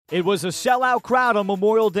It was a sellout crowd on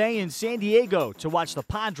Memorial Day in San Diego to watch the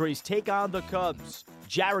Padres take on the Cubs.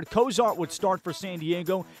 Jared Cozart would start for San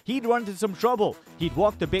Diego. He'd run into some trouble. He'd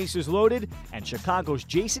walk the bases loaded, and Chicago's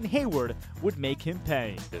Jason Hayward would make him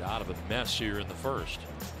pay. Get out of a mess here in the first.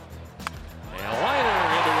 And a liner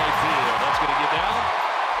into right field. That's going to get down.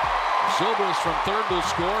 Zobrist from third will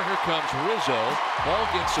score. Here comes Rizzo. Ball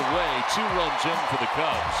gets away. 2 runs in for the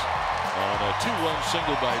Cubs. On a 2-run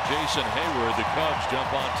single by Jason Hayward, the Cubs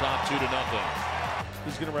jump on top 2-0.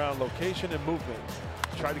 He's going around location and movement.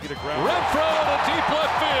 Try to get a ground. Renfroe to deep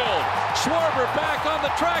left field. Schwarber back on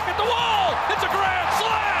the track at the wall. It's a grand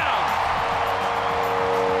slam.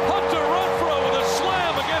 Hunter Renfroe with a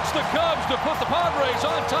slam against the Cubs to put the Padres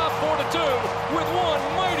on top 4-2 with one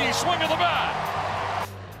mighty swing of the bat.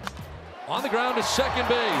 On the ground to second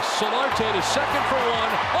base. Solarte to second for 1.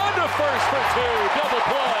 On to first for 2. Double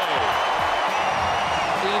play.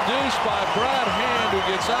 Induced by Brad Hand, who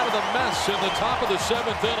gets out of the mess in the top of the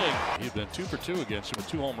 7th inning. He'd been 2 for 2 against him with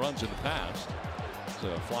 2 home runs in the past. It's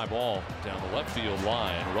a fly ball down the left field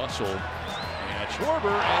line. Russell and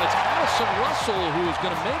Schwarber, and it's Addison Russell who is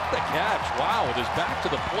going to make the catch. Wow, with his back to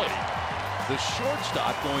the plate. The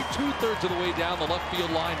shortstop going 2/3 of the way down the left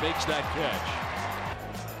field line makes that catch.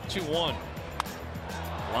 2-1.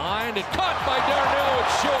 Lined and caught by Darno.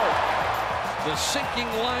 It's short. The sinking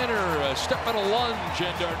liner, a step and a lunge,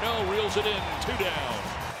 and Darno reels it in. 2 down.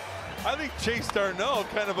 I think Chase Darno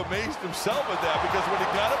kind of amazed himself at that, because when he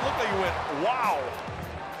got it, looked like he went, wow.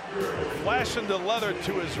 Flashing the leather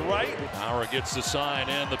to his right. Bauer gets the sign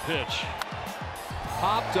and the pitch.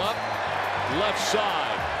 Popped up, left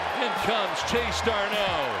side. In comes Chase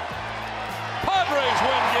Darno. Padres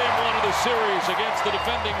win game 1 of the series against the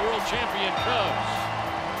defending world champion Cubs.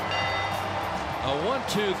 A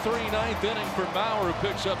 1-2-3 ninth inning for Bauer, who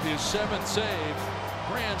picks up his 7th save.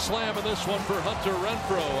 Grand slam in this one for Hunter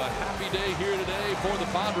Renfroe. A happy day here today for the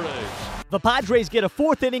Padres. The Padres get a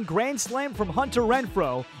 4th inning grand slam from Hunter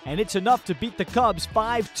Renfroe, and it's enough to beat the Cubs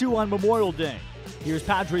 5-2 on Memorial Day. Here's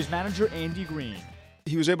Padres manager Andy Green.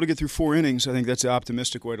 He was able to get through 4 innings. I think that's the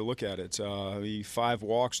optimistic way to look at it. 5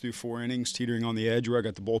 walks through 4 innings, teetering on the edge where I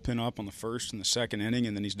got the bullpen up on the first and the 2nd inning,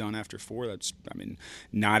 and then he's done after 4. That's,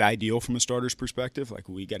 not ideal from a starter's perspective. Like,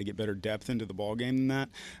 we got to get better depth into the ball game than that.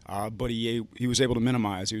 But he was able to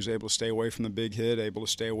minimize. He was able to stay away from the big hit, able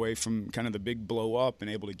to stay away from kind of the big blow up, and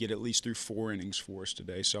able to get at least through 4 innings for us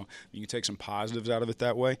today. So you can take some positives out of it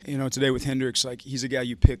that way. Today with Hendricks, like, he's a guy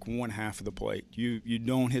you pick one half of the plate. You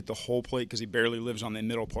don't hit the whole plate because he barely lives on the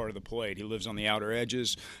middle part of the plate. He lives on the outer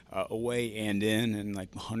edges, away and in, and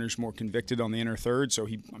like Hunter's more convicted on the inner third. So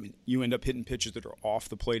you end up hitting pitches that are off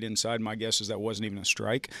the plate inside. My guess is that wasn't even a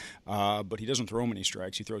strike, but he doesn't throw many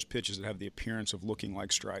strikes. He throws pitches that have the appearance of looking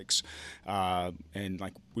like strikes, and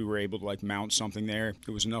like we were able to like mount something there.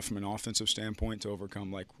 It was enough from an offensive standpoint to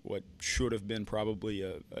overcome like what should have been probably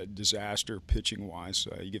a disaster pitching wise.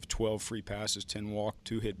 You give 12 free passes, 10 walk,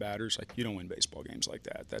 2 hit batters. Like, you don't win baseball games like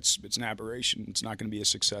that. It's an aberration. It's not going to be a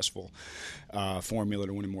successful formula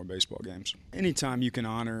to winning more baseball games. Anytime you can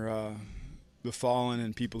honor the fallen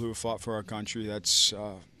and people who have fought for our country, that's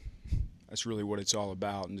really what it's all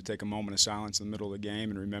about. And to take a moment of silence in the middle of the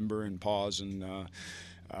game and remember and pause and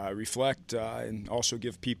reflect, and also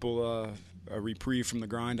give people a reprieve from the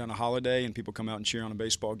grind on a holiday, and people come out and cheer on a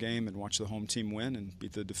baseball game and watch the home team win and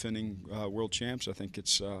beat the defending world champs. I think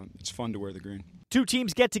it's fun to wear the green. 2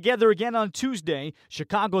 teams get together again on Tuesday.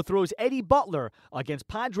 Chicago throws Eddie Butler against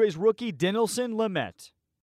Padres rookie Dinelson Lamet.